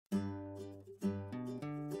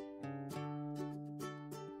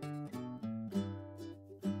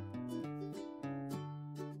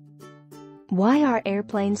Why are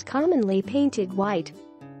airplanes commonly painted white?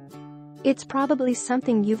 It's probably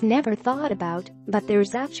something you've never thought about, but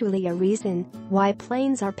there's actually a reason why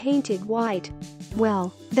planes are painted white.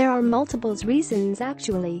 Well, there are multiple reasons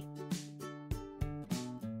actually.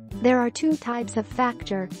 There are two types of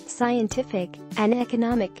factor, scientific and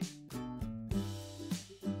economic.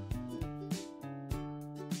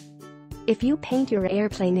 If you paint your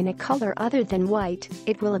airplane in a color other than white,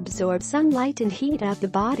 it will absorb sunlight and heat up the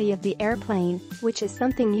body of the airplane, which is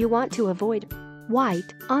something you want to avoid.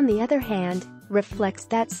 White, on the other hand, reflects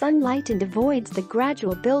that sunlight and avoids the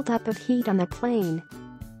gradual buildup of heat on the plane.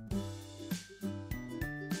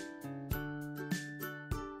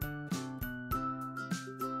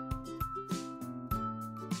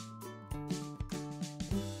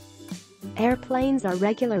 Airplanes are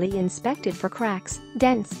regularly inspected for cracks,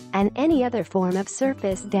 dents, and any other form of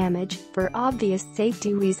surface damage for obvious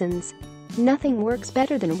safety reasons. Nothing works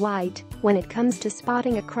better than white when it comes to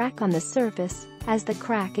spotting a crack on the surface, as the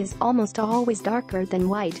crack is almost always darker than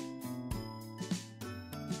white.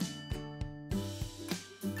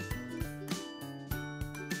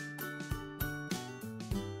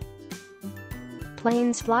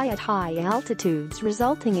 Planes fly at high altitudes,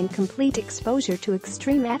 resulting in complete exposure to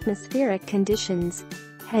extreme atmospheric conditions.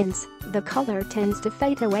 Hence, the color tends to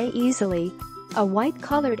fade away easily. A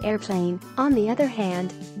white-colored airplane, on the other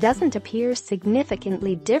hand, doesn't appear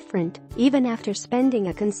significantly different, even after spending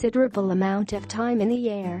a considerable amount of time in the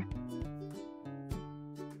air.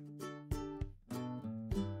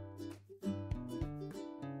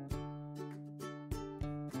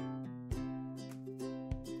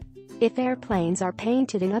 If airplanes are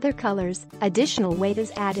painted in other colors, additional weight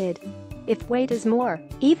is added. If weight is more,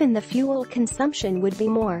 even the fuel consumption would be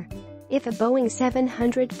more. If a Boeing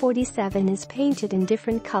 747 is painted in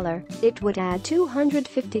different color, it would add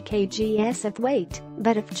 250 kgs of weight,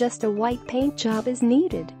 but if just a white paint job is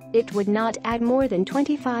needed, it would not add more than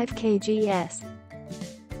 25 kgs.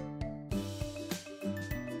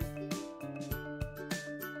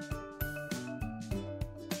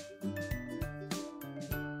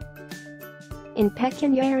 In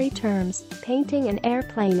pecuniary terms, painting an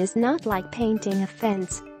airplane is not like painting a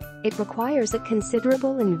fence. It requires a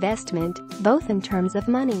considerable investment, both in terms of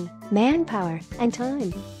money, manpower, and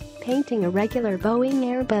time. Painting a regular Boeing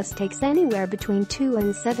Airbus takes anywhere between 2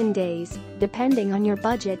 and 7 days, depending on your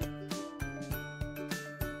budget.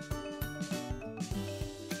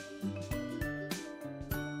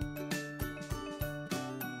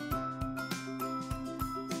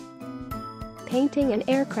 Painting an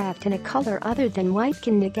aircraft in a color other than white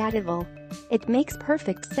can be negatable. It makes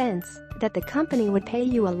perfect sense that the company would pay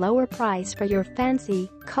you a lower price for your fancy,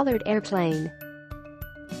 colored airplane.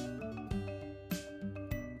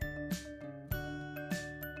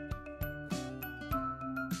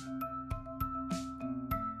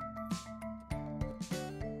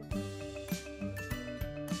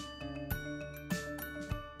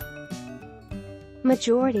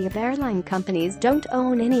 Majority of airline companies don't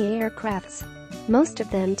own any aircrafts. Most of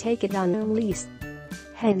them take it on a lease.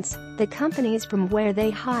 Hence, the companies from where they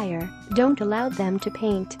hire don't allow them to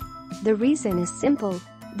paint. The reason is simple: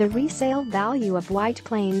 the resale value of white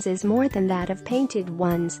planes is more than that of painted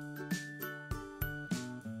ones.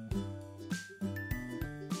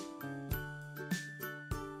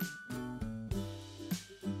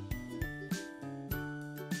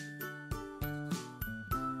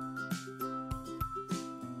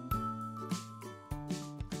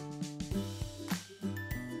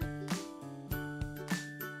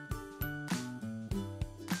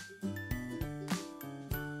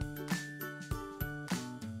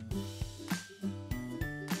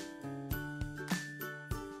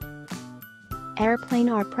 Airplane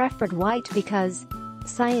are preferred white because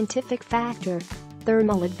scientific factor,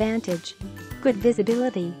 thermal advantage, good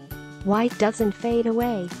visibility, white doesn't fade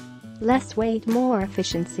away, less weight, more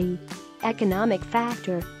efficiency, economic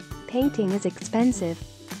factor, painting is expensive,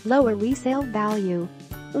 lower resale value,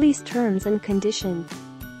 lease terms and conditions.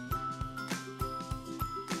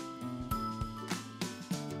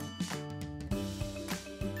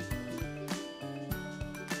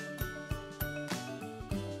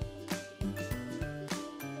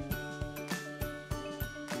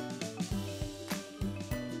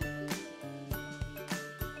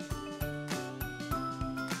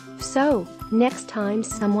 So, next time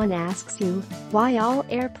someone asks you why all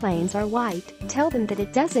airplanes are white, tell them that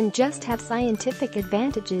it doesn't just have scientific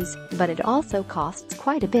advantages, but it also costs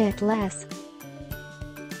quite a bit less.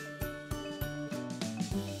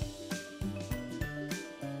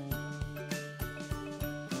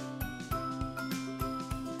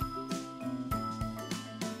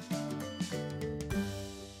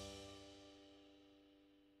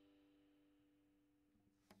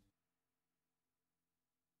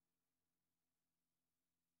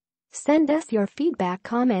 Send us your feedback,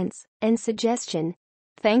 comments, and suggestion.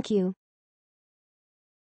 Thank you.